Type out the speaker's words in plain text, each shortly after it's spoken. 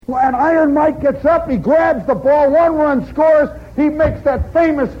And Iron Mike gets up, he grabs the ball, 1 run scores, he makes that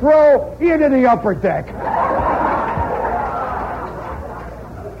famous throw into the upper deck.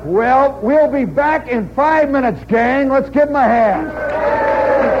 Well, we'll be back in 5 minutes, gang. Let's give him a hand.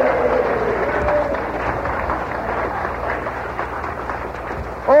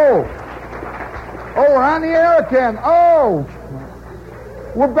 Oh, we're on the air again. Oh,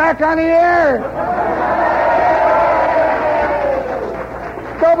 we're back on the air.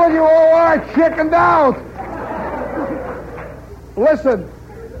 WOR chickened out. Listen,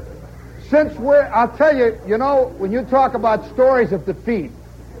 I'll tell you, when you talk about stories of defeat,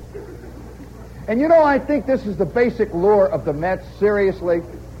 and I think this is the basic lure of the Mets, seriously.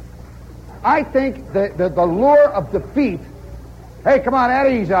 I think the lure of defeat, hey, come on,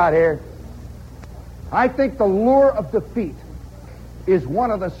 Eddie's out here. I think the lure of defeat is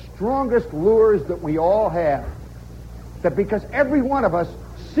one of the strongest lures that we all have. That because every one of us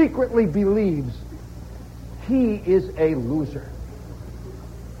secretly believes he is a loser.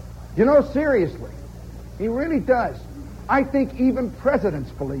 Seriously, he really does. I think even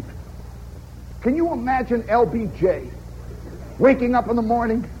presidents believe it. Can you imagine LBJ waking up in the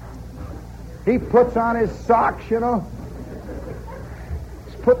morning? He puts on his socks, He's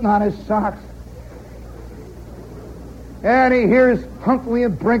putting on his socks. And he hears Huntley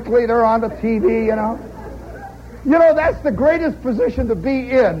and Brinkley, they're on the TV, that's the greatest position to be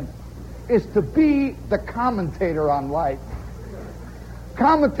in, is to be the commentator on life.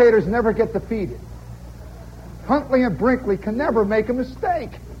 Commentators never get defeated. Huntley and Brinkley can never make a mistake.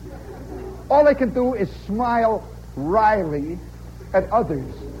 All they can do is smile wryly at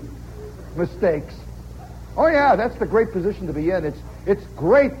others' mistakes. Oh yeah, that's the great position to be in. It's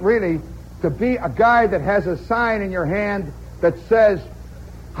great, really, to be a guy that has a sign in your hand that says,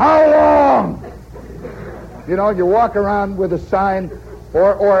 "How long?" You walk around with a sign,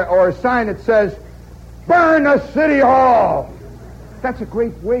 or a sign that says, "Burn the City Hall." That's a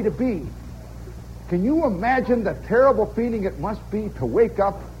great way to be. Can you imagine the terrible feeling it must be to wake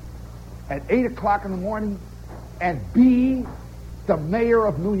up at 8 o'clock in the morning and be the mayor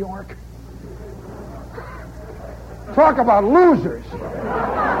of New York? Talk about losers.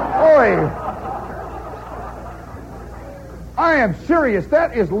 Boy, I am serious.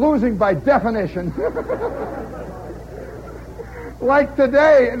 That is losing by definition. Like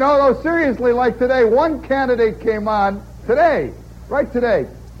today, no, seriously, like today, one candidate came on today, right today,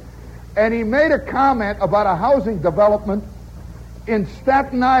 and he made a comment about a housing development in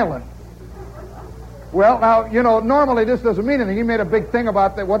Staten Island. Well, now, normally this doesn't mean anything. He made a big thing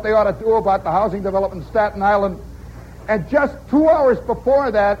about what they ought to do about the housing development in Staten Island. And just 2 hours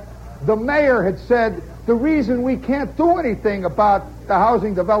before that, the mayor had said, the reason we can't do anything about the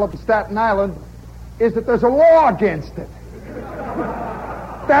housing development in Staten Island is that there's a law against it.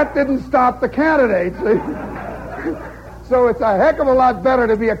 That didn't stop the candidate, see? So it's a heck of a lot better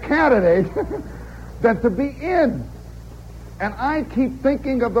to be a candidate than to be in. And I keep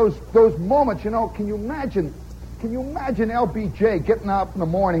thinking of those moments, can you imagine LBJ getting up in the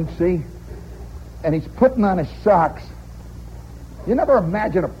morning, see? And he's putting on his socks. You never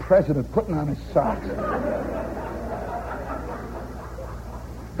imagine a president putting on his socks.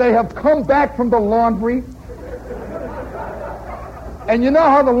 They have come back from the laundry. And you know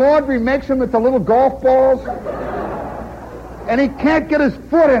how the laundry makes them into little golf balls? And he can't get his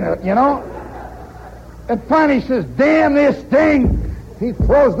foot in it, And finally he says, "Damn this thing." He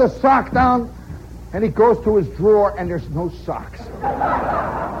throws the sock down, and he goes to his drawer, and there's no socks.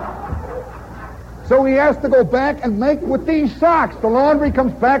 So he has to go back and make with these socks. The laundry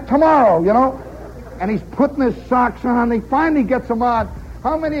comes back tomorrow, And he's putting his socks on. He finally gets them on.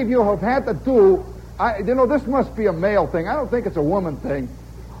 How many of you have had to do, this must be a male thing. I don't think it's a woman thing.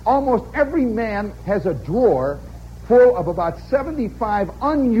 Almost every man has a drawer full of about 75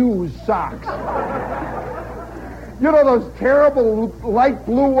 unused socks. Those terrible light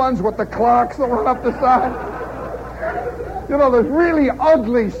blue ones with the clocks that run up the side? Those really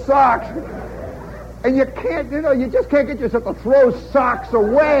ugly socks. And you can't, you just can't get yourself to throw socks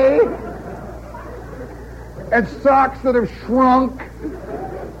away. And socks that have shrunk.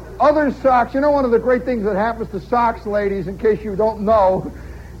 Other socks, one of the great things that happens to socks, ladies, in case you don't know,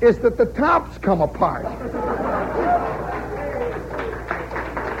 is that the tops come apart.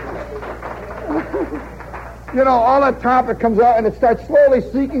 All that top, it comes out and it starts slowly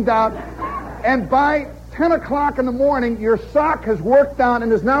sinking down. And by 10 o'clock in the morning, your sock has worked down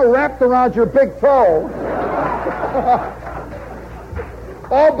and is now wrapped around your big toe.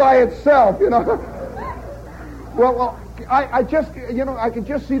 All by itself, Well, I can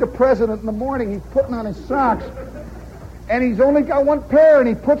just see the president in the morning. He's putting on his socks. And he's only got one pair, and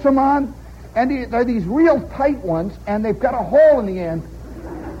he puts them on, and they're these real tight ones, and they've got a hole in the end,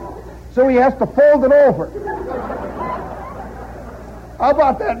 so he has to fold it over. How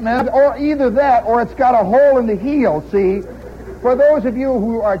about that, man? Or either that, or it's got a hole in the heel, see? For those of you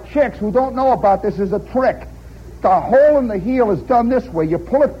who are chicks who don't know about this, is a trick. The hole in the heel is done this way. You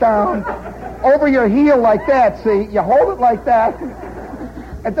pull it down over your heel like that, see? You hold it like that,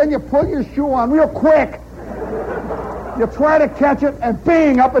 and then you pull your shoe on real quick. You try to catch it, and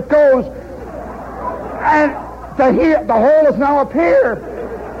bing, up it goes. And the hole is now up here.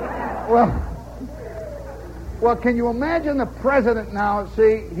 Well, can you imagine the president now?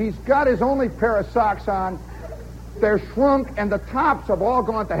 See, he's got his only pair of socks on. They're shrunk, and the tops have all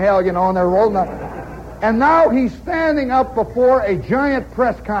gone to hell, you know, and they're rolling up. And now he's standing up before a giant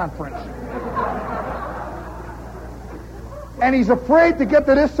press conference. And he's afraid to get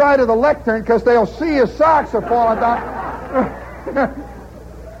to this side of the lectern because they'll see his socks are falling down.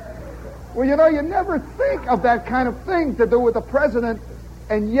 Well, you know, you never think of that kind of thing to do with the president,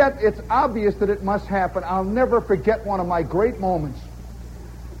 and yet it's obvious that it must happen. I'll never forget one of my great moments.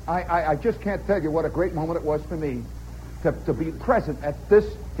 I just can't tell you what a great moment it was for me to be present at this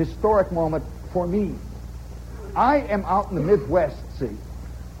historic moment for me. I am out in the Midwest, see,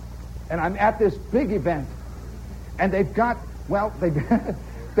 and I'm at this big event, and they've got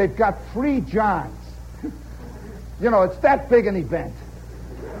 3 Johns. You know, it's that big an event.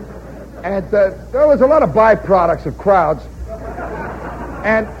 And there was a lot of byproducts of crowds.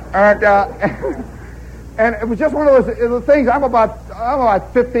 And it was just one of those things. I'm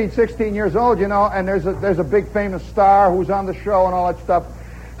about 15, 16 years old, you know, and there's a big famous star who's on the show and all that stuff.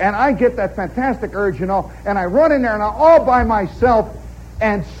 And I get that fantastic urge, you know, and I run in there and I'm all by myself,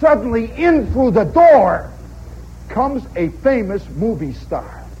 and suddenly in through the door comes a famous movie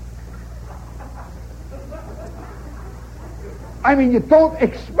star. I mean, you don't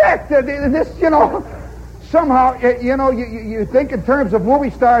expect that this, you know, somehow, you know, you think in terms of movie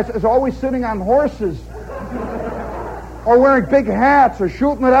stars as always sitting on horses or wearing big hats or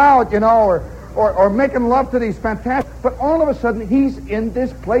shooting it out, you know, or making love to these fantastic, but all of a sudden he's in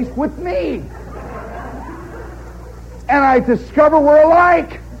this place with me. And I discover we're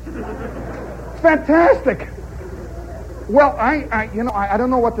alike. It's fantastic. Well, I don't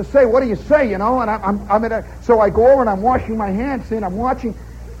know what to say. What do you say, you know? And so I go over and I'm washing my hands, and I'm watching,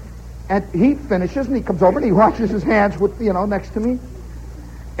 and he finishes and he comes over and he washes his hands with, you know, next to me,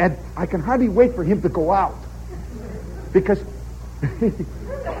 and I can hardly wait for him to go out because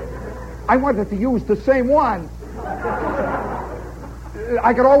I wanted to use the same one.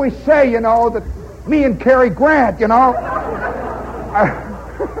 I could always say, you know, that me and Cary Grant, you know.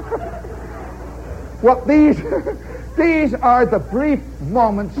 Well, these are the brief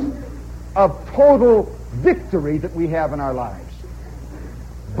moments of total victory that we have in our lives.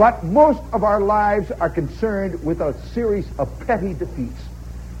 But most of our lives are concerned with a series of petty defeats.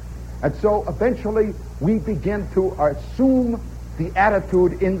 And so eventually we begin to assume the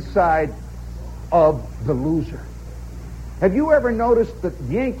attitude inside of the loser. Have you ever noticed that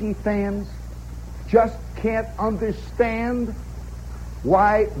Yankee fans just can't understand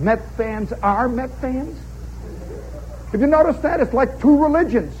why Met fans are Met fans? Have you noticed that? It's like two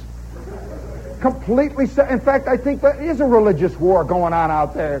religions. Completely in fact, I think there is a religious war going on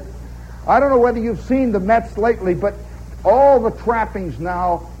out there. I don't know whether you've seen the Mets lately, but all the trappings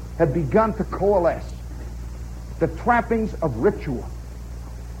now have begun to coalesce. The trappings of ritual.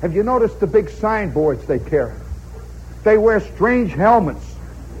 Have you noticed the big signboards they carry? They wear strange helmets.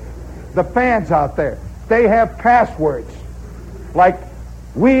 The fans out there, they have passwords like,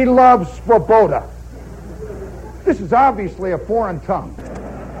 "We love Swoboda." This is obviously a foreign tongue.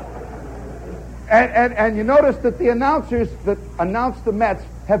 And you notice that the announcers that announce the Mets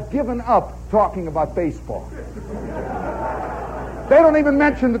have given up talking about baseball. They don't even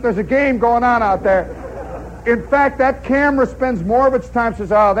mention that there's a game going on out there. In fact, that camera spends more of its time,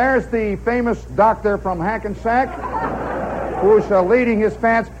 says, "Oh, there's the famous doctor from Hackensack who's leading his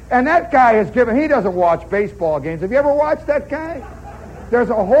fans." And that guy he doesn't watch baseball games. Have you ever watched that guy? There's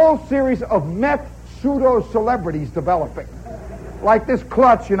a whole series of Met pseudo-celebrities developing. Like this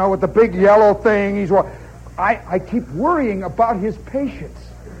Klutz, you know, with the big yellow thing. I keep worrying about his patience.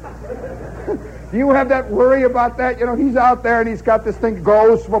 Do you have that worry about that? You know, he's out there and he's got this thing,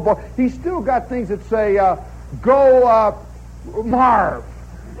 "Go Swoboda." He's still got things that say, "Go Marv."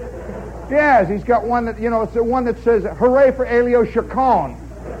 Yes, he's got one that, you know, it's the one that says, "Hooray for Elio Chacon."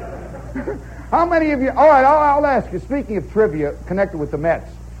 How many of you, all right, I'll ask you, speaking of trivia connected with the Mets,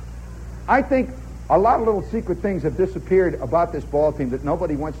 I think a lot of little secret things have disappeared about this ball team that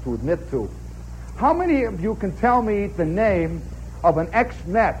nobody wants to admit to. How many of you can tell me the name of an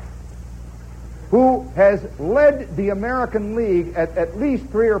ex-Met who has led the American League at least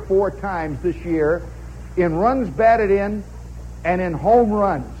 3 or 4 times this year in runs batted in and in home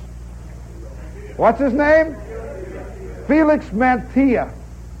runs? What's his name? Felix Mantilla.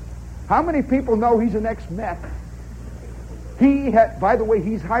 How many people know he's an ex-Met? By the way,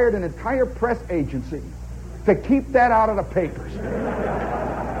 he's hired an entire press agency to keep that out of the papers.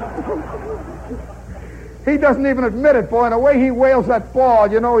 He doesn't even admit it, boy. And the way he wails that ball,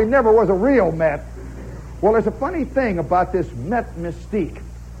 he never was a real Met. Well, there's a funny thing about this Met mystique.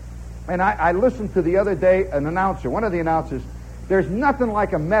 And I listened to the other day an announcer, one of the announcers. There's nothing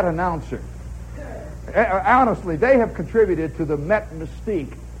like a Met announcer. Honestly, they have contributed to the Met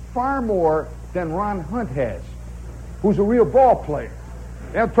mystique far more than Ron Hunt has, who's a real ball player.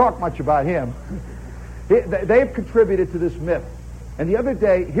 They don't talk much about him. They've contributed to this myth. And the other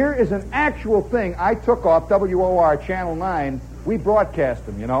day, here is an actual thing I took off WOR Channel 9. We broadcast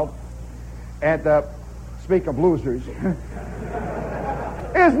them, And speak of losers.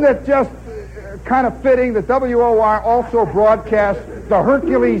 Isn't it just kind of fitting that WOR also broadcasts the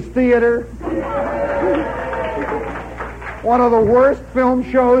Hercules Theater? One of the worst film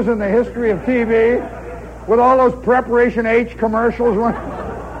shows in the history of TV, with all those Preparation H commercials running.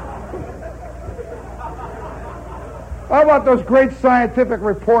 How about those great scientific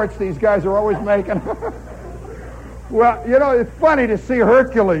reports these guys are always making? Well, it's funny to see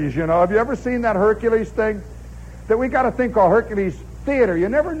Hercules, Have you ever seen that Hercules thing? That we got a thing called Hercules Theater. You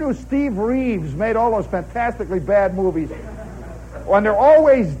never knew Steve Reeves made all those fantastically bad movies. And they're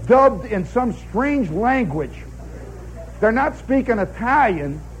always dubbed in some strange language. They're not speaking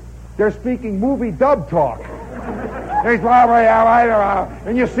Italian. They're speaking movie dub talk.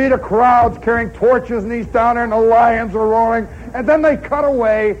 And you see the crowds carrying torches, and he's down there, and the lions are roaring. And then they cut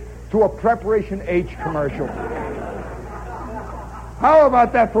away to a Preparation H commercial. How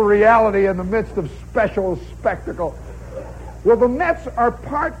about that for reality in the midst of special spectacle? Well, the Mets are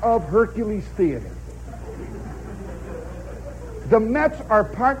part of Hercules Theater. The Mets are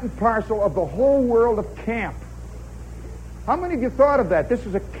part and parcel of the whole world of camp. How many of you thought of that? This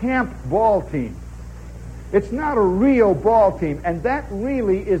is a camp ball team. It's not a real ball team, and that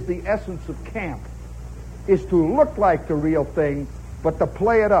really is the essence of camp, is to look like the real thing, but to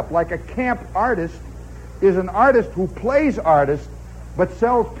play it up. Like a camp artist is an artist who plays artist, but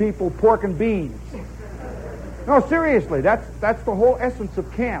sells people pork and beans. No, seriously, that's the whole essence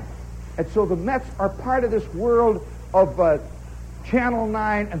of camp. And so the Mets are part of this world of Channel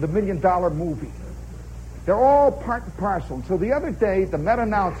 9 and the $1 Million Movie. They're all part and parcel. And so the other day, the Met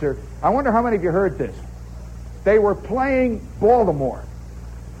announcer, I wonder how many of you heard this. They were playing Baltimore.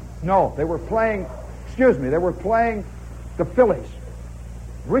 No, they were playing the Phillies.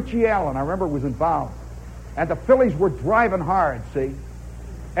 Richie Allen, I remember, was involved. And the Phillies were driving hard, see?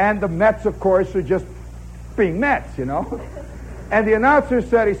 And the Mets, of course, are just being Mets, And the announcer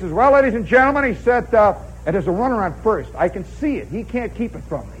said, he says, well, ladies and gentlemen, he said, and there's a runner on first. I can see it. He can't keep it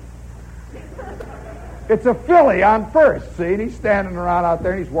from me. It's a Philly on first, see? And he's standing around out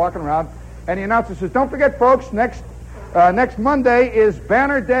there, and he's walking around. And the announcer says, don't forget, folks, next Monday is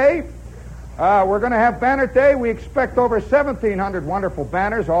Banner Day. We're going to have Banner Day. We expect over 1,700 wonderful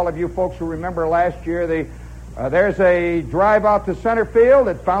banners. All of you folks who remember last year, there's a drive out to center field.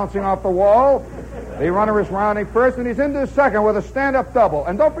 It's bouncing off the wall. The runner is rounding first, and he's into the second with a stand-up double.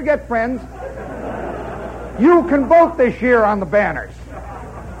 And don't forget, friends, you can vote this year on the banners.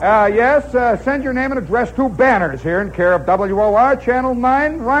 Send your name and address to Banners here in care of WOR Channel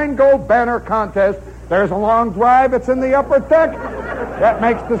 9 Rheingold Banner Contest. There's a long drive. It's in the upper deck. That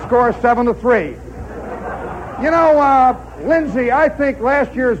makes the score 7-3. Lindsay, I think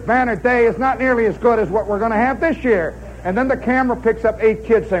last year's Banner Day is not nearly as good as what we're going to have this year. And then the camera picks up 8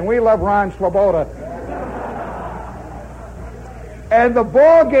 kids saying, we love Ron Swoboda. And the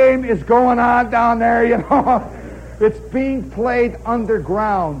ball game is going on down there, It's being played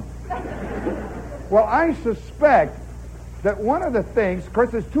underground. Well, I suspect that one of the things, of course,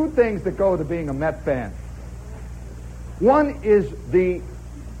 there's 2 things that go to being a Met fan. One is the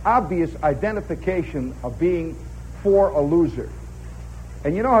obvious identification of being for a loser.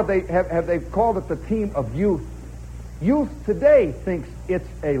 And you know how they've called it the team of youth. Youth today thinks it's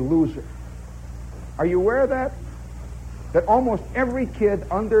a loser. Are you aware of that? That almost every kid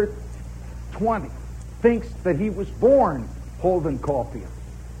under 20 thinks that he was born Holden Caulfield.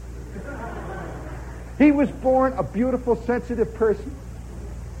 He was born a beautiful, sensitive person.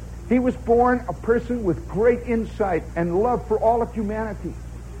 He was born a person with great insight and love for all of humanity.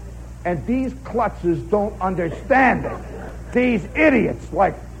 And these klutzes don't understand it. These idiots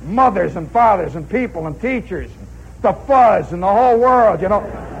like mothers and fathers and people and teachers, the fuzz and the whole world,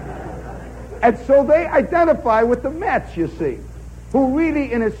 And so they identify with the Mets, you see, who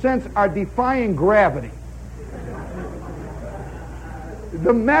really, in a sense, are defying gravity.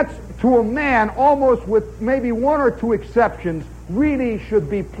 The Mets, to a man, almost with maybe one or two exceptions, really should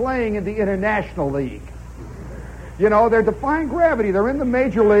be playing in the International League. They're defying gravity. They're in the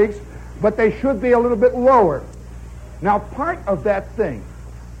major leagues, but they should be a little bit lower. Now, part of that thing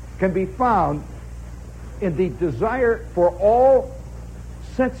can be found in the desire for all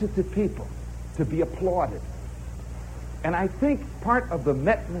sensitive people to be applauded. And I think part of the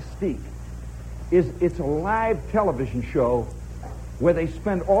Met mystique is it's a live television show where they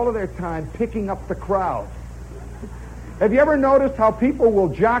spend all of their time picking up the crowd. Have you ever noticed how people will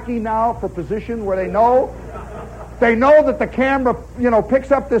jockey now for position where they know that the camera,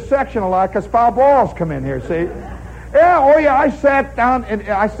 picks up this section a lot because foul balls come in here, see? I sat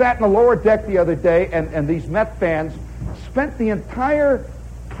in the lower deck the other day, and these Met fans spent the entire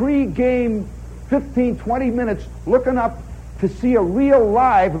pre-game 15, 20 minutes looking up to see a real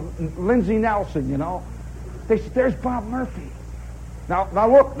live Lindsey Nelson, They said, there's Bob Murphy.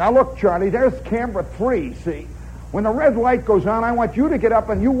 Now look, Charlie, there's camera 3, see? When the red light goes on, I want you to get up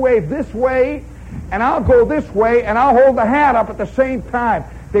and you wave this way, and I'll go this way, and I'll hold the hat up at the same time.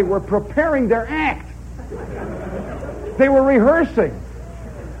 They were preparing their act. They were rehearsing.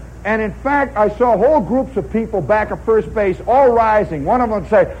 And in fact, I saw whole groups of people back at first base all rising. One of them would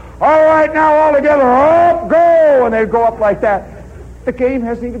say, all right, now all together, up, go! And they'd go up like that. The game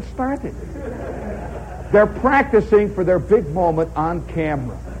hasn't even started. They're practicing for their big moment on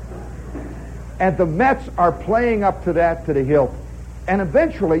camera. And the Mets are playing up to that to the hilt. And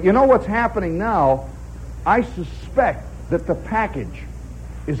eventually, what's happening now? I suspect that the package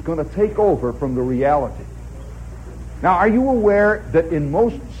is going to take over from the reality. Now, are you aware that in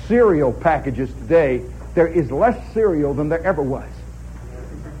most cereal packages today, there is less cereal than there ever was?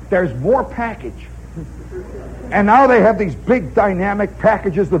 There's more package. And now they have these big dynamic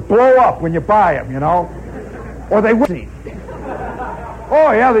packages that blow up when you buy them, Or they will.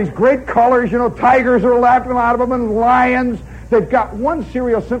 Oh, yeah, these great colors, tigers are laughing out of them and lions. They've got one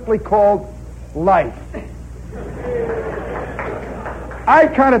cereal simply called Life. I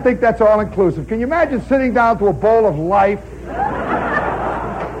kind of think that's all-inclusive. Can you imagine sitting down to a bowl of Life?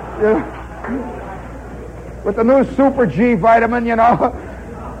 With the new Super G vitamin,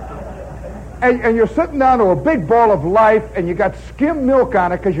 And you're sitting down to a big bowl of Life, and you got skim milk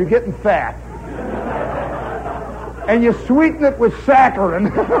on it because you're getting fat. And you sweeten it with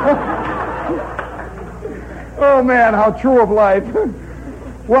saccharin. Oh, man, how true of life.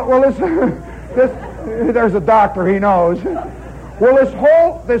 Well, there's a doctor, he knows.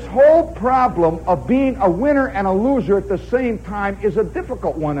 Well, this whole problem of being a winner and a loser at the same time is a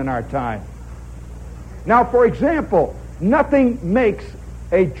difficult one in our time. Now, for example, nothing makes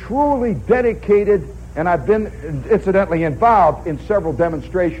a truly dedicated, and I've been incidentally involved in several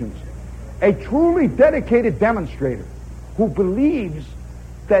demonstrations, a truly dedicated demonstrator who believes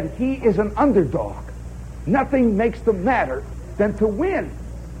that he is an underdog. Nothing makes them matter than to win.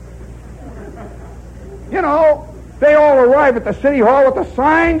 They all arrive at the city hall with the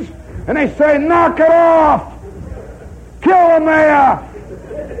signs, and they say, knock it off! Kill the mayor!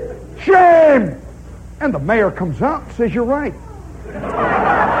 Shame! And the mayor comes out and says, you're right.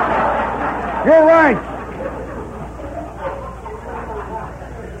 You're right.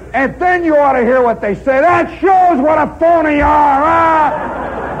 And then you ought to hear what they say. That shows what a phony you are.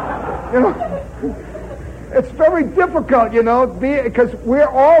 It's very difficult, because we're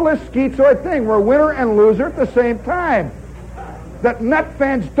all this schizoid thing. We're winner and loser at the same time. That Met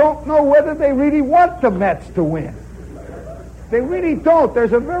fans don't know whether they really want the Mets to win. They really don't.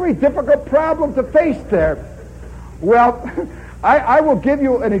 There's a very difficult problem to face there. Well, I will give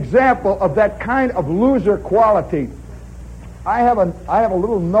you an example of that kind of loser quality. I have a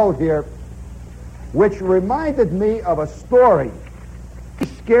little note here which reminded me of a story. It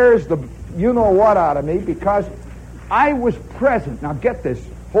scares the you-know-what out of me because I was present. Now get this.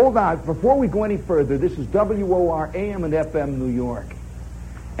 Hold on. Before we go any further, this is WOR AM and FM New York.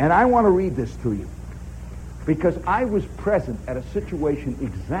 And I want to read this to you because I was present at a situation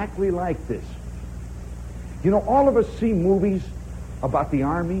exactly like this. All of us see movies about the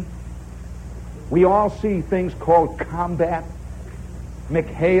Army. We all see things called combat,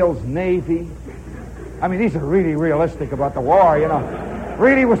 McHale's Navy. I mean, these are really realistic about the war,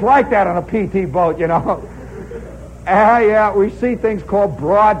 Really was like that on a PT boat, Yeah, we see things called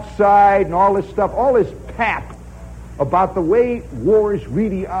broadside and all this stuff, all this pap about the way wars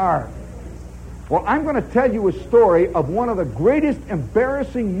really are. Well, I'm going to tell you a story of one of the greatest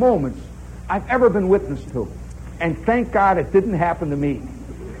embarrassing moments I've ever been witness to. And thank God it didn't happen to me.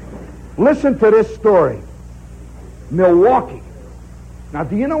 Listen to this story. Milwaukee. Now,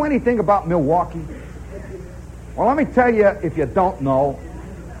 do you know anything about Milwaukee? Well, let me tell you, if you don't know,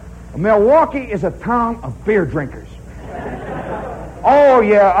 Milwaukee is a town of beer drinkers. Oh,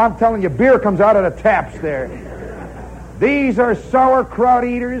 yeah, I'm telling you, beer comes out of the taps there. These are sauerkraut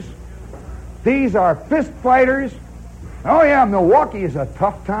eaters. These are fist fighters. Oh, yeah, Milwaukee is a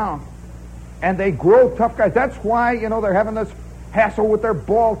tough town. And they grow tough guys. That's why, they're having this hassle with their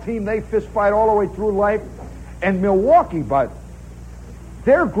ball team. They fist fight all the way through life. And Milwaukee, but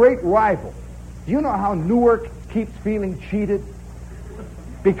their great rival. Do you know how Newark keeps feeling cheated?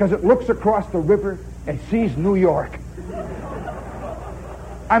 Because it looks across the river and sees New York.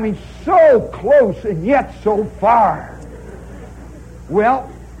 I mean, so close and yet so far. Well,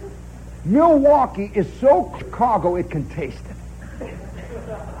 Milwaukee is so Chicago it can taste it.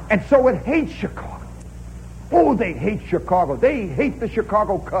 And so it hates Chicago. Oh, they hate Chicago. They hate the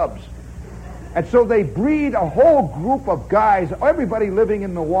Chicago Cubs. And so they breed a whole group of guys. Everybody living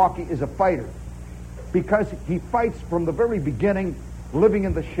in Milwaukee is a fighter because he fights from the very beginning, living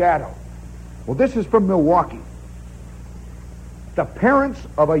in the shadow. Well, this is from Milwaukee. The parents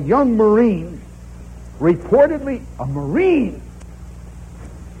of a young Marine, reportedly a Marine.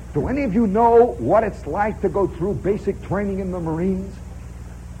 Do any of you know what it's like to go through basic training in the Marines?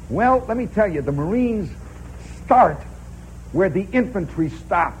 Well, let me tell you, the Marines start where the infantry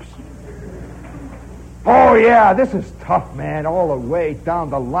stops. Oh, yeah, this is tough, man, all the way down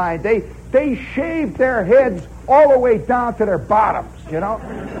the line. They shave their heads all the way down to their bottoms,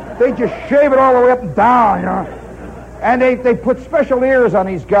 They just shave it all the way up and down, And they put special ears on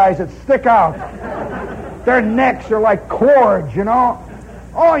these guys that stick out. Their necks are like cords,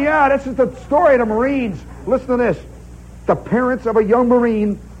 Oh, yeah, this is the story of the Marines. Listen to this. The parents of a young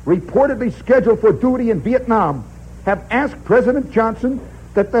Marine reportedly scheduled for duty in Vietnam have asked President Johnson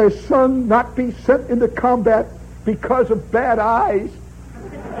that their son not be sent into combat because of bad eyes.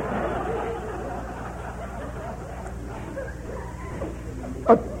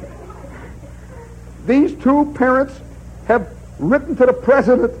 These two parents have written to the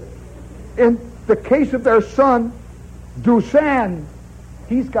president in the case of their son, Dusan.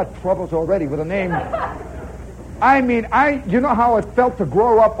 He's got troubles already with a name. I mean, you know how it felt to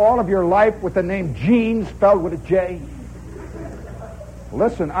grow up all of your life with the name Gene spelled with a J?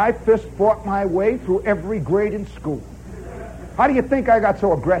 Listen, I fist fought my way through every grade in school. How do you think I got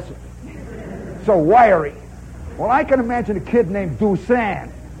so aggressive? So wiry? Well, I can imagine a kid named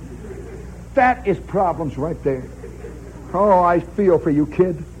Dusan. That is problems right there. Oh, I feel for you,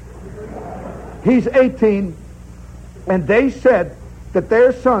 kid. He's 18, and they said that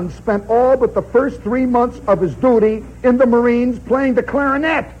their son spent all but the first 3 months of his duty in the Marines playing the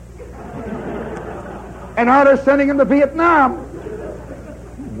clarinet. And now they're sending him to Vietnam.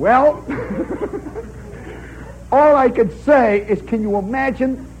 Well, all I could say is, can you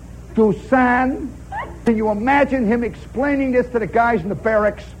imagine Dusan? Can you imagine him explaining this to the guys in the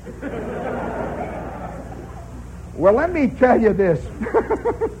barracks? Well, let me tell you this.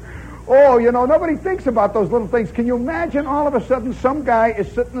 Oh, nobody thinks about those little things. Can you imagine all of a sudden some guy is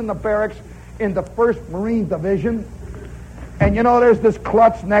sitting in the barracks in the 1st Marine Division, and there's this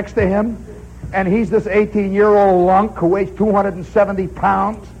klutz next to him, and he's this 18-year-old lunk who weighs 270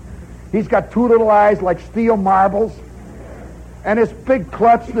 pounds. He's got 2 little eyes like steel marbles. And this big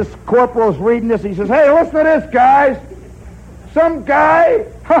klutz, this corporal's reading this. He says, hey, listen to this, guys. Some guy's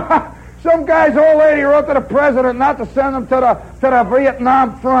old lady wrote to the president not to send him to the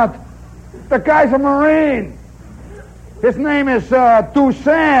Vietnam front. The guy's a Marine. His name is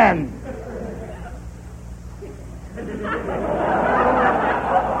Dusan.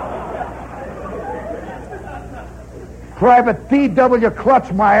 Private D.W.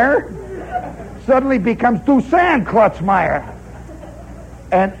 Klutzmeyer suddenly becomes Dusan Klutzmeyer.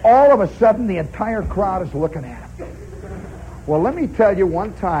 And all of a sudden, the entire crowd is looking at him. Well, let me tell you,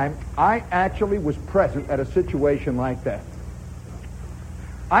 one time, I actually was present at a situation like that.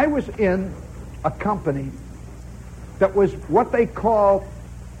 I was in a company that was what they call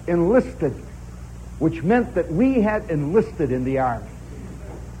enlisted, which meant that we had enlisted in the Army.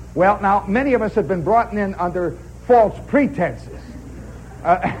 Well, now, many of us have been brought in under false pretenses.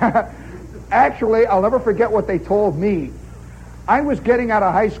 Actually, I'll never forget what they told me. I was getting out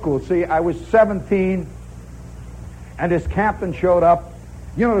of high school. See, I was 17, and this captain showed up.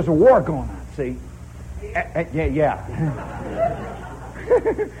 There's a war going on, see? Yeah.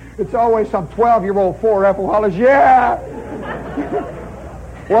 It's always some 12-year-old 4F Wallace. Yeah.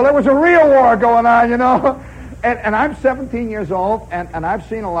 Well, there was a real war going on, you know. And I'm 17 years old, and I've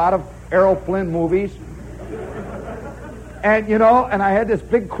seen a lot of Errol Flynn movies. And, you know, and I had this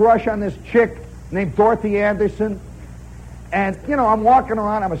big crush on this chick named Dorothy Anderson. And, you know, I'm walking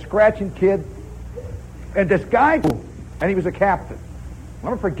around, I'm a scratching kid. And this guy, and he was a captain.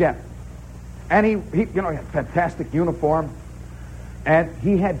 I'll never forget. And he you know, he had a fantastic uniform. And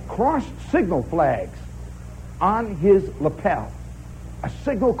he had crossed signal flags on his lapel. A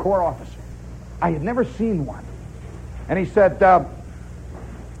signal corps officer. I had never seen one. And he said, I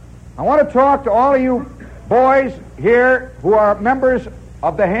want to talk to all of you boys here who are members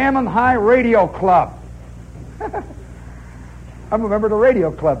of the Hammond High Radio Club. I'm a member of the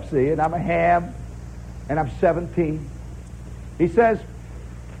radio club, see, and I'm a ham, and I'm 17. He says,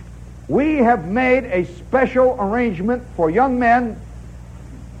 we have made a special arrangement for young men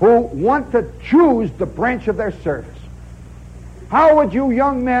who want to choose the branch of their service. How would you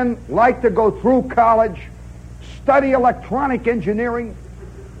young men like to go through college, study electronic engineering,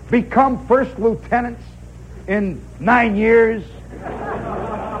 become first lieutenants in 9 years?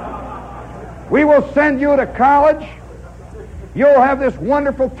 We will send you to college. You'll have this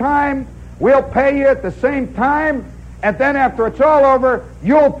wonderful time. We'll pay you at the same time. And then after it's all over,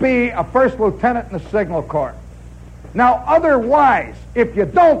 you'll be a first lieutenant in the Signal Corps. Now, otherwise, if you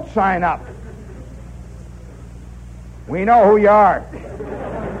don't sign up, we know who you are.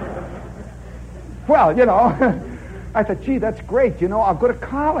 Well, you know, I thought, gee, that's great. You know, I'll go to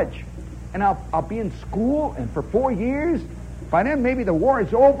college, and I'll be in school, and for 4 years. By then, maybe the war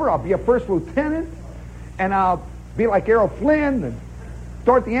is over. I'll be a first lieutenant, and I'll be like Errol Flynn, and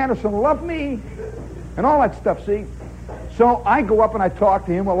Dorothy Anderson will love me, and all that stuff, see? So I go up and I talk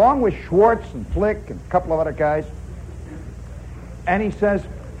to him, along with Schwartz and Flick and a couple of other guys. And he says,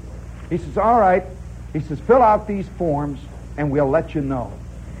 all right. He says, fill out these forms, and we'll let you know.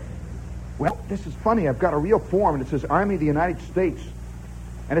 Well, this is funny. I've got a real form, and it says Army of the United States,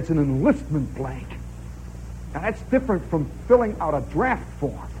 and it's an enlistment blank. Now, that's different from filling out a draft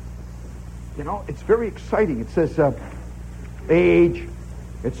form. You know, it's very exciting. It says age.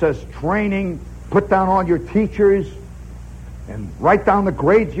 It says training. Put down all your teachers, and write down the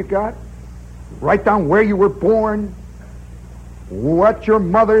grades you got. Write down where you were born, what your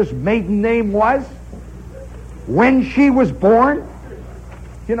mother's maiden name was, when she was born.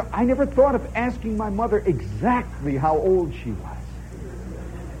 You know, I never thought of asking my mother exactly how old she was.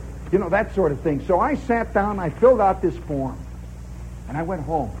 You know, that sort of thing. So I sat down, I filled out this form, and I went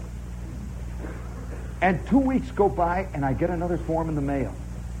home. And 2 weeks go by, and I get another form in the mail,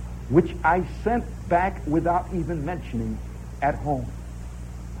 which I sent back without even mentioning at home.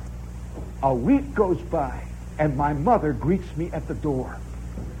 A week goes by, and my mother greets me at the door.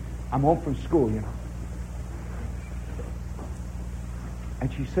 I'm home from school, you know.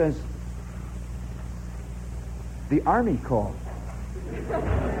 And she says, the Army called.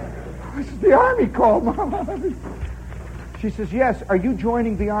 I said, the Army called, Mom. She says, yes, are you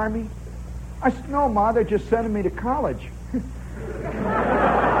joining the Army? I said, no, Ma, they're just sending me to college.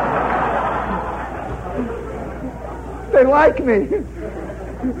 They like me.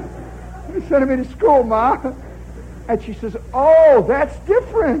 They're sending me to school, Ma. And she says, oh, that's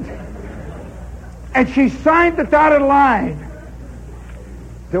different. And she signed the dotted line.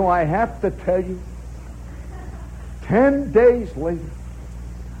 Do I have to tell you? 10 days later,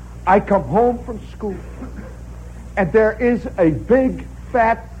 I come home from school, and there is a big,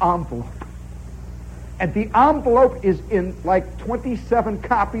 fat envelope. And the envelope is in like 27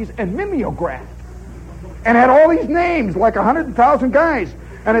 copies and mimeographed. And had all these names, like 100,000 guys.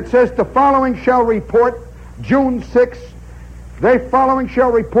 And it says, the following shall report June 6th. They following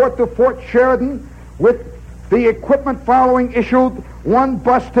shall report to Fort Sheridan with the equipment following issued, 1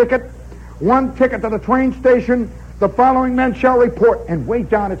 bus ticket, 1 ticket to the train station. The following men shall report. And way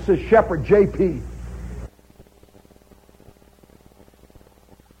down it says Shepherd, J.P.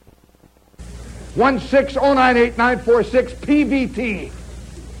 $16098-946 PVT.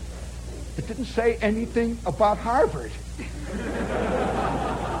 It didn't say anything about Harvard.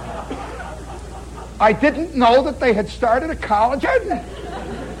 I didn't know that they had started a college.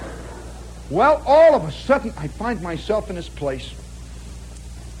 Well, all of a sudden, I find myself in this place.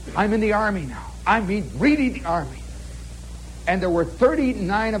 I'm in the Army now. I mean, really the Army. And there were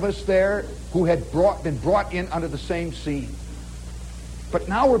 39 of us there who had been brought in under the same scene. But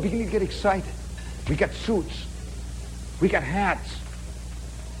now we're beginning to get excited. We got suits. We got hats.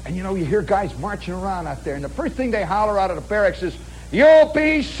 And you know, you hear guys marching around out there, and the first thing they holler out of the barracks is, you'll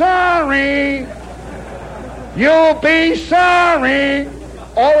be sorry. You'll be sorry.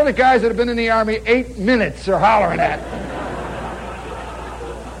 All of the guys that have been in the Army 8 minutes are hollering at.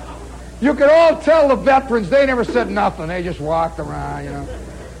 You could all tell the veterans, they never said nothing. They just walked around, you know.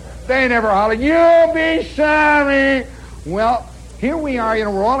 They never hollered, "You'll be sorry." Well, here we are, you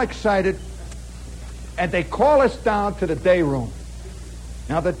know, we're all excited. And they call us down to the day room.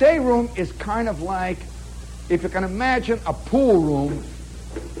 Now, the day room is kind of like, if you can imagine, a pool room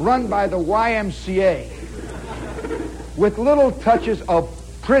run by the YMCA with little touches of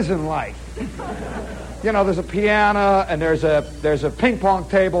prison life. You know, there's a piano and there's a ping pong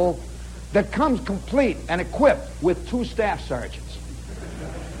table that comes complete and equipped with 2 staff sergeants.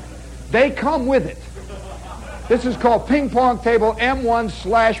 They come with it. This is called ping pong table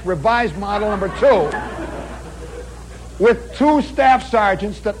M1/revised model number 2, with 2 staff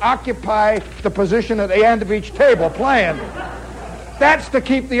sergeants that occupy the position at the end of each table playing. That's to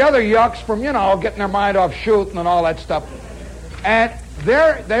keep the other yucks from, you know, getting their mind off shooting and all that stuff. And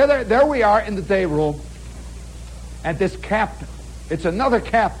there we are in the day room, and this captain, it's another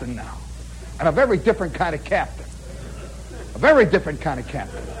captain now, and a very different kind of captain. A very different kind of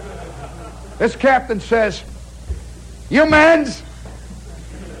captain. This captain says, "You men's,"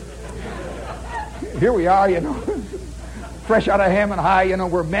 here we are, you know, fresh out of Hammond High, you know,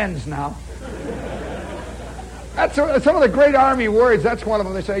 we're men's now. That's some of the great Army words. That's one of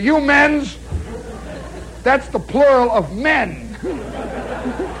them. They say, "You men's." That's the plural of men,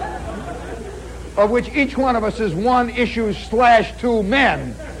 of which each one of us is 1 issue /2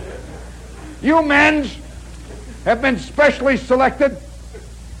 men. "You men's have been specially selected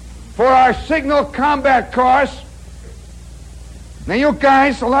for our signal combat course. Now you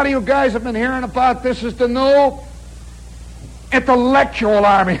guys, a lot of you guys have been hearing about this is the new intellectual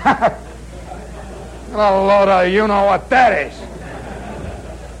army." A load of, you know what that is.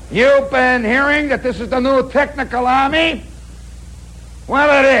 "You've been hearing that this is the new technical army? Well,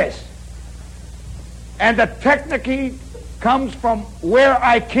 it is. And the technique comes from where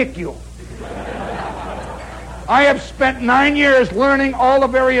I kick you. I have spent 9 years learning all the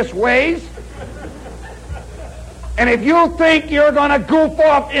various ways. And if you think you're going to goof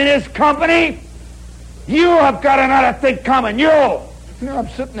off in his company, you have got another thing coming. You know, I'm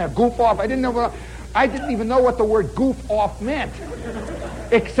sitting there, goof off. I didn't even know what the word goof off meant.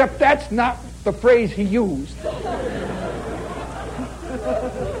 Except that's not the phrase he used.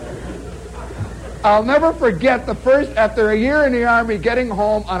 I'll never forget the first, after a year in the Army, getting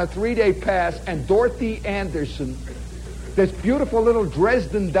home on a 3-day pass, and Dorothy Anderson, this beautiful little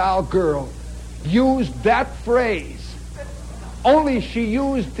Dresden doll girl, used that phrase. Only she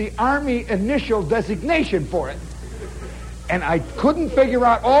used the Army initial designation for it. And I couldn't figure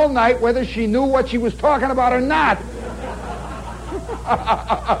out all night whether she knew what she was talking about or not.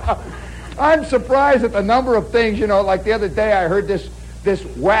 I'm surprised at the number of things, you know, like the other day I heard this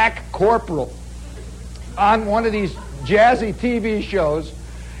whack corporal on one of these jazzy TV shows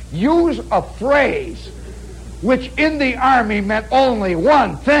use a phrase which in the Army meant only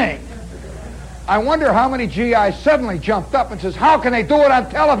one thing. I wonder how many GIs suddenly jumped up and says, "How can they do it on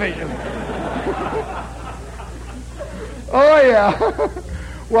television?" Oh, yeah.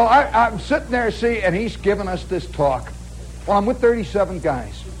 Well, I'm sitting there, see, and he's giving us this talk. Well, I'm with 37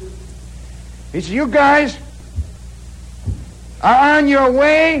 guys. He says, "You guys are on your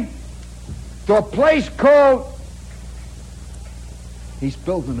way to a place called..." He's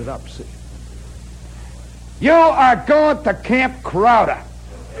building it up, see. "You are going to Camp Crowder.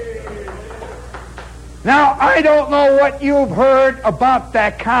 Now, I don't know what you've heard about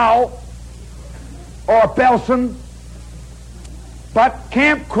that cow or Belson, but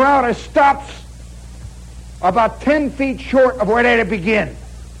Camp Crowder stops about 10 feet short of where they begin.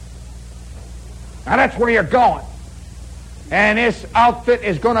 Now, that's where you're going. And this outfit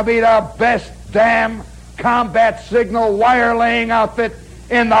is going to be the best damn combat signal wire-laying outfit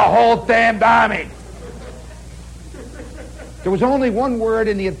in the whole damned Army." There was only one word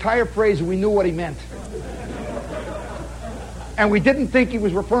in the entire phrase and we knew what he meant. And we didn't think he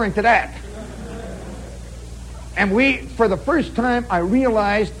was referring to that. And for the first time, I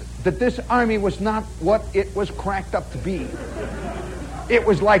realized that this Army was not what it was cracked up to be. It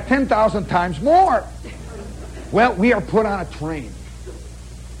was like 10,000 times more. Well, we are put on a train,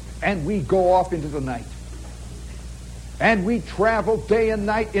 and we go off into the night. And we travel day and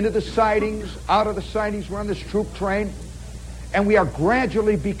night into the sidings. Out of the sidings, we're on this troop train, and we are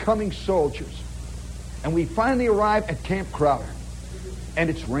gradually becoming soldiers. And we finally arrive at Camp Crowder, and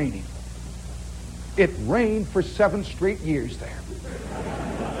it's raining. It rained for 7 straight years there.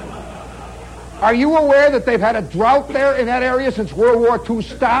 Are you aware that they've had a drought there in that area since World War II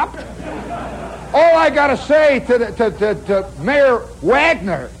stopped? All I got to say to Mayor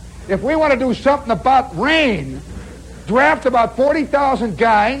Wagner, if we want to do something about rain, draft about 40,000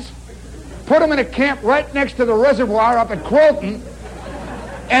 guys, put them in a camp right next to the reservoir up at Croton,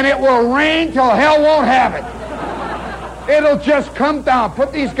 and it will rain till hell won't have it. It'll just come down.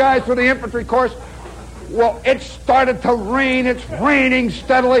 Put these guys through the infantry course. Well, it started to rain. It's raining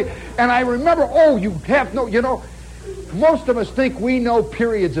steadily. And I remember, most of us think we know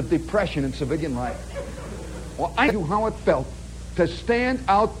periods of depression in civilian life. Well, I knew how it felt to stand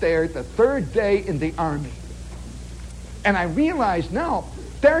out there the third day in the Army. And I realize now,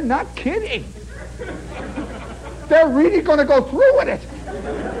 they're not kidding. They're really going to go through with it.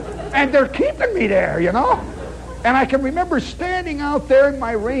 And they're keeping me there, And I can remember standing out there in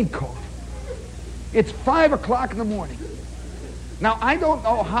my raincoat. It's 5 o'clock in the morning. Now, I don't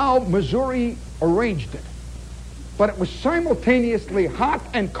know how Missouri arranged it, but it was simultaneously hot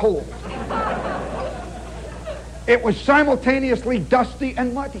and cold. It was simultaneously dusty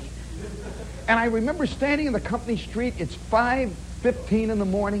and muddy. And I remember standing in the company street. It's 5:15 in the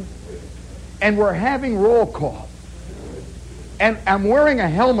morning, and we're having roll call. And I'm wearing a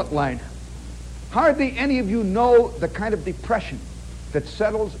helmet liner. Hardly any of you know the kind of depression that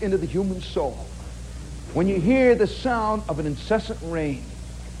settles into the human soul when you hear the sound of an incessant rain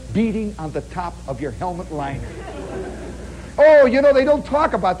beating on the top of your helmet liner. Oh, they don't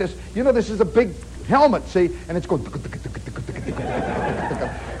talk about this. This is a big helmet, see, and it's going,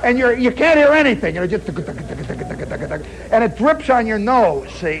 and you can't hear anything. Just, and it drips on your nose,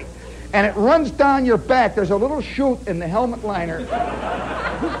 see, and it runs down your back. There's a little chute in the helmet liner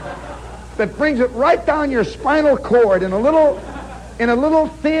that brings it right down your spinal cord in a little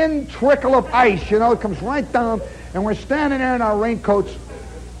thin trickle of ice. It comes right down, and we're standing there in our raincoats.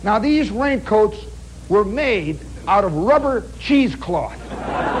 Now, these raincoats were made out of rubber cheesecloth.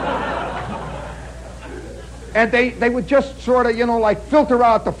 And they would just sort of, like filter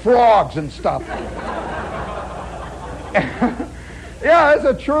out the frogs and stuff. Yeah, that's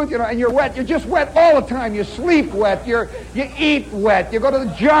the truth, and you're wet. You're just wet all the time. You sleep wet. You eat wet. You go to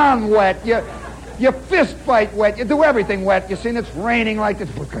the John wet. You fist fight wet. You do everything wet. You see, and it's raining like this.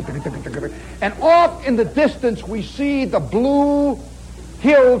 And off in the distance, we see the blue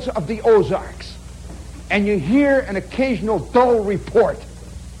hills of the Ozarks. And you hear an occasional dull report.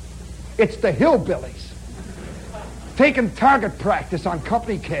 It's the hillbillies taking target practice on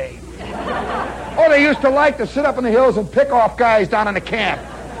Company K. Oh, they used to like to sit up in the hills and pick off guys down in the camp.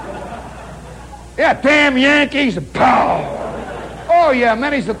 Yeah, damn Yankees, and pow. Oh, yeah,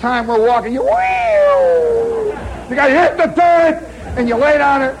 many's the time we're walking. You got to hit the dirt, and you lay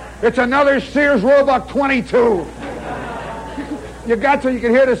down it. It's another Sears Roebuck 22. You got so you can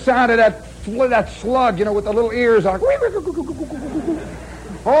hear the sound of that slug, with the little ears on.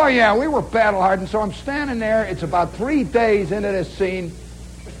 Oh, yeah, we were battle-hardened, so I'm standing there. It's about 3 days into this scene.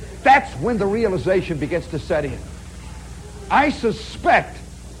 That's when the realization begins to set in. I suspect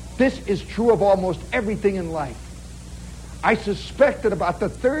this is true of almost everything in life. I suspect that about the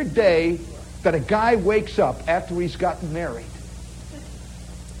third day that a guy wakes up after he's gotten married,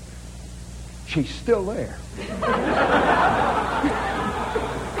 she's still there.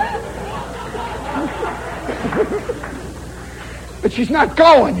 But she's not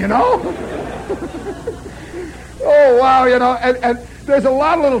going, Oh, wow, and there's a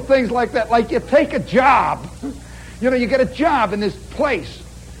lot of little things like that. Like you take a job. You get a job in this place,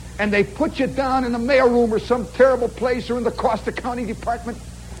 and they put you down in the mailroom or some terrible place or in the Costa County Department.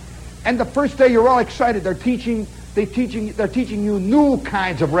 And the first day you're all excited. They're teaching you new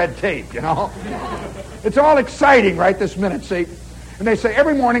kinds of red tape, It's all exciting right this minute, see? And they say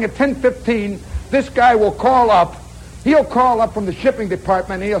every morning at 10:15, this guy will call up. He'll call up from the shipping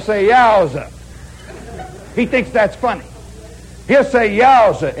department and he'll say, "Yowza." He thinks that's funny. He'll say,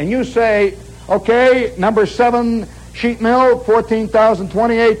 "Yowza," and you say, "Okay, number 7 sheet mill,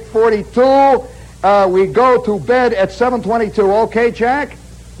 14,028.42. We go to bed at 7:22. Okay, Jack?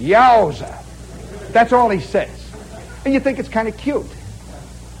 Yowza." That's all he says. And you think it's kind of cute.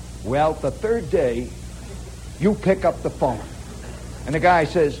 Well, the third day, you pick up the phone. And the guy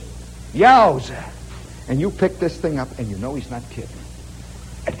says, "Yowza." And you pick this thing up, and you know he's not kidding.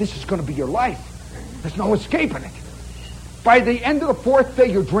 And this is going to be your life. There's no escaping it. By the end of the 4th day,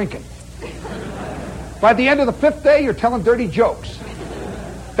 you're drinking. By the end of the 5th day, you're telling dirty jokes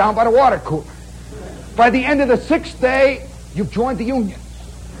down by the water cooler. By the end of the 6th day, you've joined the union.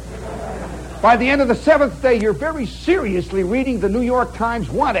 By the end of the 7th day, you're very seriously reading the New York Times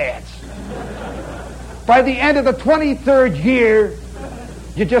want ads. By the end of the 23rd year,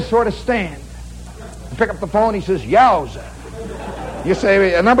 you just sort of stand. You pick up the phone, he says, "Yowza." You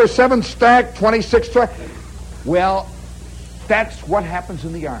say, "Number 7 stack, 26 track." Well, that's what happens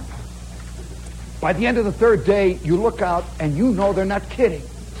in the Army. By the end of the 3rd day, you look out and you know they're not kidding.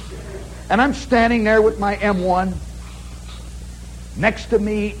 And I'm standing there with my M1. Next to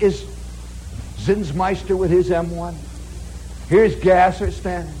me is Zinsmeister with his M1. Here's Gasser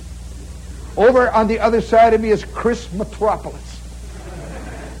standing. Over on the other side of me is Chris Metropolis.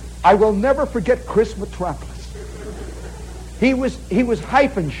 I will never forget Chris Metropolis. He was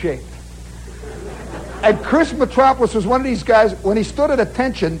hyphen-shaped. And Chris Metropolis was one of these guys, when he stood at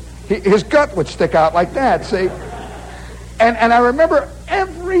attention, his gut would stick out like that, see? And I remember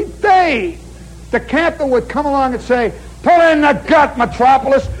every day the captain would come along and say, "Put in the gut,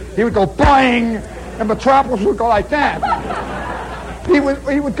 Metropolis." He would go boing, and Metropolis would go like that. He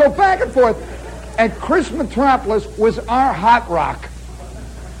would go back and forth. And Chris Metropolis was our hot rock.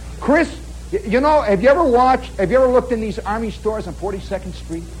 Chris, you know, have you ever looked in these Army stores on 42nd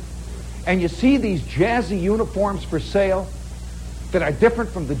Street? And you see these jazzy uniforms for sale that are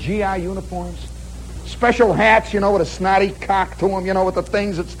different from the GI uniforms? Special hats, you know, with a snotty cock to them, you know, with the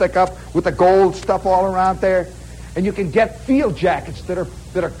things that stick up, with the gold stuff all around there. And you can get field jackets that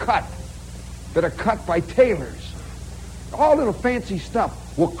are cut by tailors. All little fancy stuff.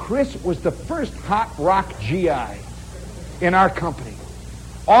 Well, Chris was the first hot rock GI in our company.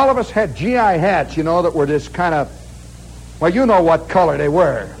 All of us had GI hats, you know, that were this kind of, well, you know what color they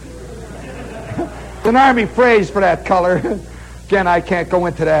were. An Army phrase for that color. Again, I can't go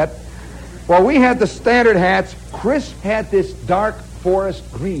into that. Well, we had the standard hats. Chris had this dark forest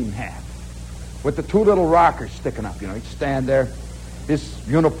green hat with the two little rockers sticking up. You know, he'd stand there, his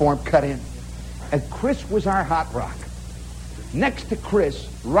uniform cut in. And Chris was our hot rock. Next to Chris,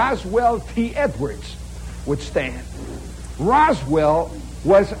 Roswell T. Edwards would stand. Roswell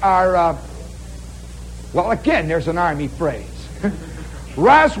was our, well, again, there's an Army phrase.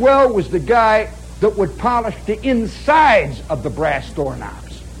 Roswell was the guy that would polish the insides of the brass doorknobs.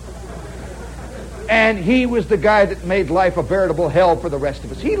 And he was the guy that made life a veritable hell for the rest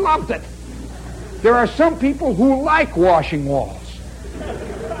of us. He loved it. There are some people who like washing walls.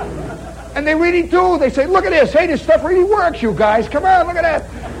 And they really do. They say, "Look at this. Hey, this stuff really works, you guys. Come on, look at that."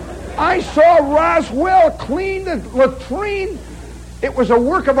 I saw Roswell clean the latrine. It was a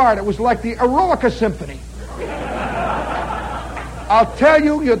work of art. It was like the Eroica Symphony. I'll tell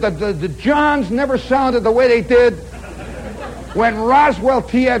you, the Johns never sounded the way they did when Roswell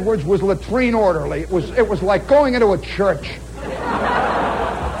T. Edwards was latrine orderly. It was like going into a church.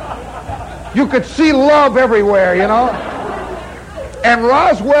 You could see love everywhere, you know. And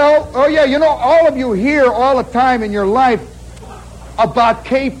Roswell, oh yeah, you know, all of you hear all the time in your life about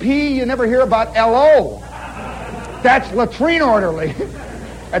KP. You never hear about LO. That's latrine orderly.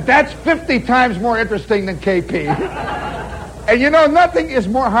 And that's 50 times more interesting than KP. And you know, nothing is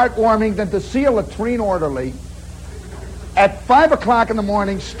more heartwarming than to see a latrine orderly at 5 o'clock in the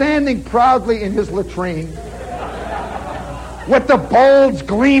morning standing proudly in his latrine with the bowls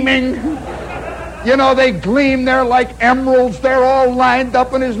gleaming. You know, they gleam there like emeralds. They're all lined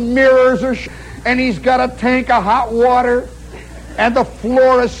up, and his mirrors are and he's got a tank of hot water, and the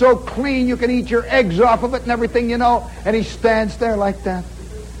floor is so clean you can eat your eggs off of it and everything, you know. And he stands there like that.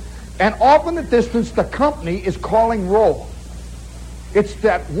 And off in the distance, the company is calling roll. It's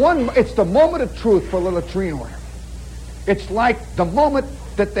the moment of truth for the latrine order. It's like the moment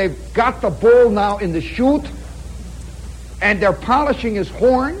that they've got the bull now in the chute, and they're polishing his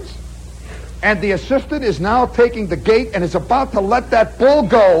horns, and the assistant is now taking the gate and is about to let that bull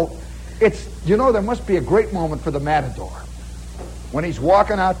go. It's, you know, there must be a great moment for the matador when he's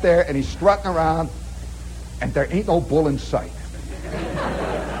walking out there and he's strutting around and there ain't no bull in sight.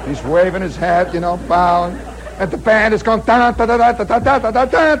 He's waving his hat, you know, bowing, and the band is going da da da da da da da da da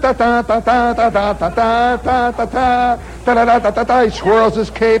da da da da da da da da. He swirls his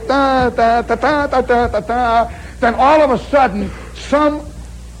cape, da da da da da da da da. Then all of a sudden, some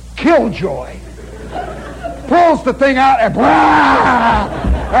killjoy pulls the thing out and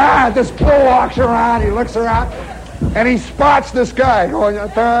this bull walks around. He looks around and he spots this guy going da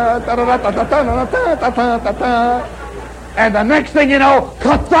da da da da da da da da da. And the next thing you know,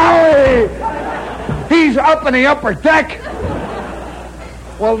 Katari! He's up in the upper deck.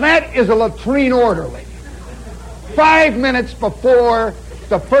 Well, that is a latrine orderly. 5 minutes before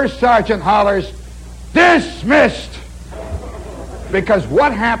the first sergeant hollers, "Dismissed!" Because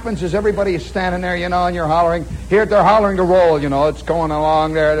what happens is everybody is standing there, you know, and you're hollering. Here, they're hollering the roll, you know. It's going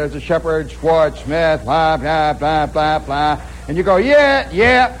along there. There's a Shepherd, Schwartz, Smith, blah, blah, blah, blah, blah. And you go, yeah,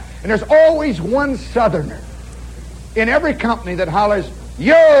 yeah. And there's always one Southerner in every company that hollers,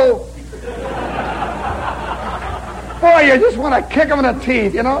 "Yo!" Boy, you just want to kick them in the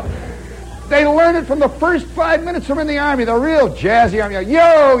teeth, you know. They learn it from the first 5 minutes they're in the Army. They're real jazzy Army.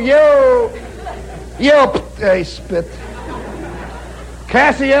 Yo, yo, yo. They spit.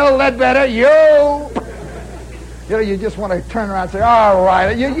 Cassiel Ledbetter, yo. You know, you just want to turn around and say, all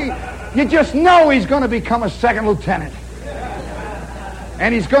right. You just know he's going to become a second lieutenant.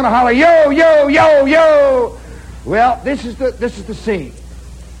 And he's going to holler, yo, yo, yo, yo. Well, this is the scene.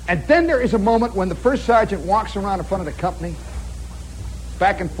 And then there is a moment when the first sergeant walks around in front of the company,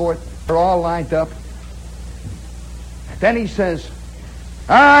 back and forth. They're all lined up. And then he says,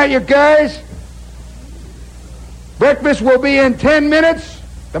 all right, you guys, breakfast will be in 10 minutes,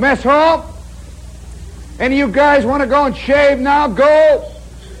 the mess hall. Any of you guys want to go and shave now? Go.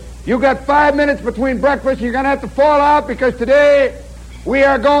 You got 5 minutes between breakfast. You're going to have to fall out because today we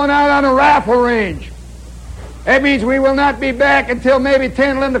are going out on a rifle range. That means we will not be back until maybe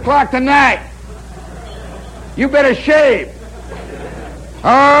 10, 11 o'clock tonight. You better shave.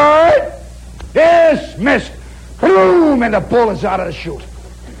 All right? Dismissed. Boom, and the bull is out of the chute.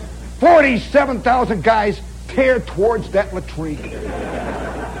 47,000 guys tear towards that latrine.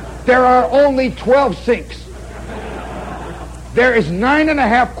 There are only 12 sinks. There is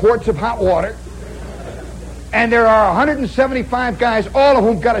 9.5 quarts of hot water. And there are 175 guys, all of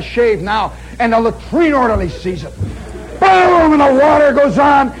whom got to shave now. And the latrine orderly sees it. Boom, and the water goes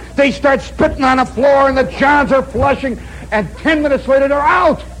on. They start spitting on the floor, and the johns are flushing. And 10 minutes later, they're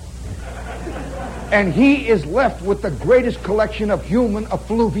out. And he is left with the greatest collection of human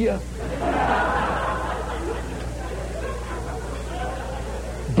effluvia.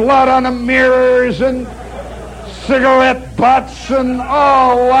 Blood on the mirrors and cigarette butts and,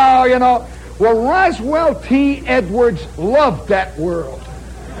 oh, wow, you know. Well, Roswell T. Edwards loved that world.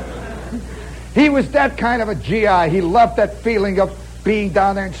 He was that kind of a GI. He loved that feeling of being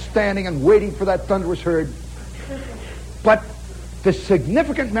down there and standing and waiting for that thunderous herd. But the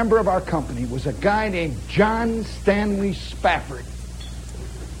significant member of our company was a guy named John Stanley Spafford.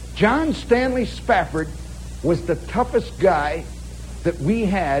 John Stanley Spafford was the toughest guy that we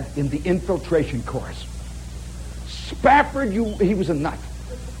had in the infiltration course. Spafford, he was a nut.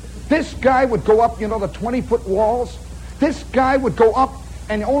 This guy would go up, you know, the 20-foot walls. This guy would go up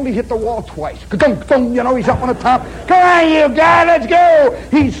and only hit the wall twice. You know, he's up on the top. Come on, you guy, let's go.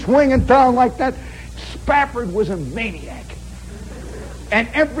 He's swinging down like that. Spafford was a maniac. And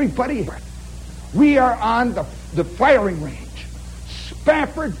everybody, we are on the firing range.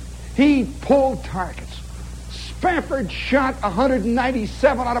 Spafford, he pulled targets. Spafford shot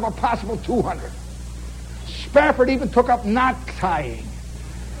 197 out of a possible 200. Spafford even took up knot tying.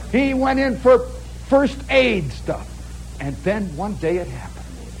 He went in for first aid stuff. And then one day it happened.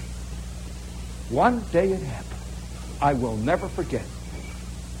 One day it happened. I will never forget.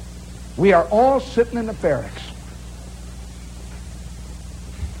 We are all sitting in the barracks.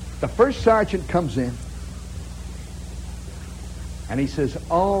 The first sergeant comes in and he says,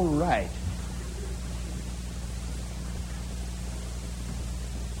 all right.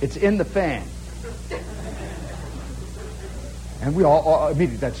 It's in the fan. And we all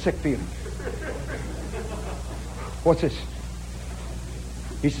immediately, that sick feeling. What's this?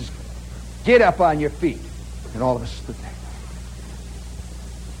 He says, get up on your feet. And all of us stood there.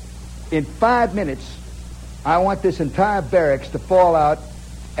 In 5 minutes, I want this entire barracks to fall out,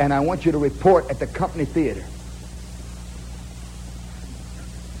 and I want you to report at the company theater.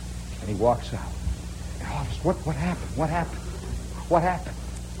 And he walks out. And all of us, what happened? What happened? What happened?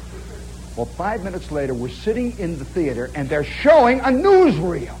 Well, 5 minutes later, we're sitting in the theater, and they're showing a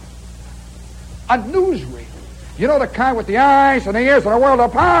newsreel. A newsreel. You know, the kind with the eyes and the ears and the world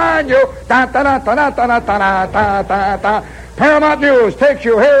upon you. Da, da, da, da, da, da, da, da, da, da. Paramount News takes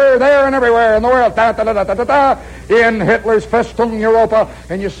you here, there, and everywhere in the world. Da, da, da, da, da, da, da. In Hitler's Festung Europa.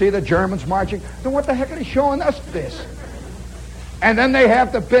 And you see the Germans marching. Then what the heck are they showing us this? And then they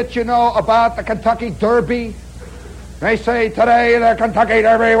have the bit, you know, about the Kentucky Derby. They say today the Kentucky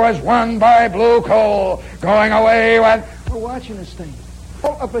Derby was won by blue coal. Going away when... We're watching this thing.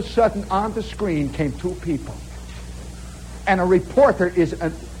 All of a sudden, on the screen came two people. And a reporter is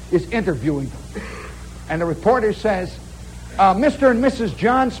interviewing them. And the reporter says, Mr. and Mrs.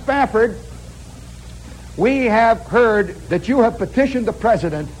 John Spafford, we have heard that you have petitioned the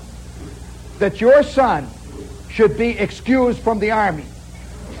president that your son should be excused from the Army.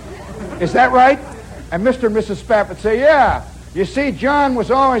 Is that right? And Mr. and Mrs. Spafford say, yeah. You see, John was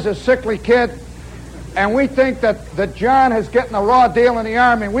always a sickly kid, and we think that John is getting a raw deal in the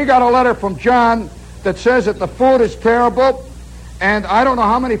Army. We got a letter from John that says that the food is terrible, and I don't know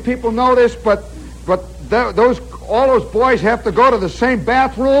how many people know this, but all those boys have to go to the same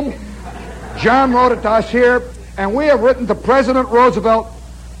bathroom. John wrote it to us here, and we have written to President Roosevelt,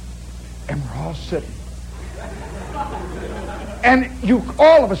 and we're all sitting. And you,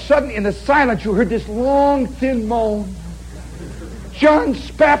 all of a sudden, in the silence, you heard this long, thin moan. John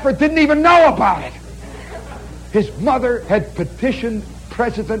Spafford didn't even know about it. His mother had petitioned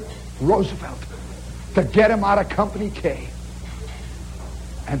President Roosevelt to get him out of Company K.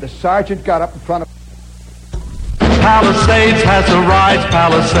 And the sergeant got up in front of Palisades has the rides,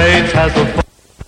 Palisades has the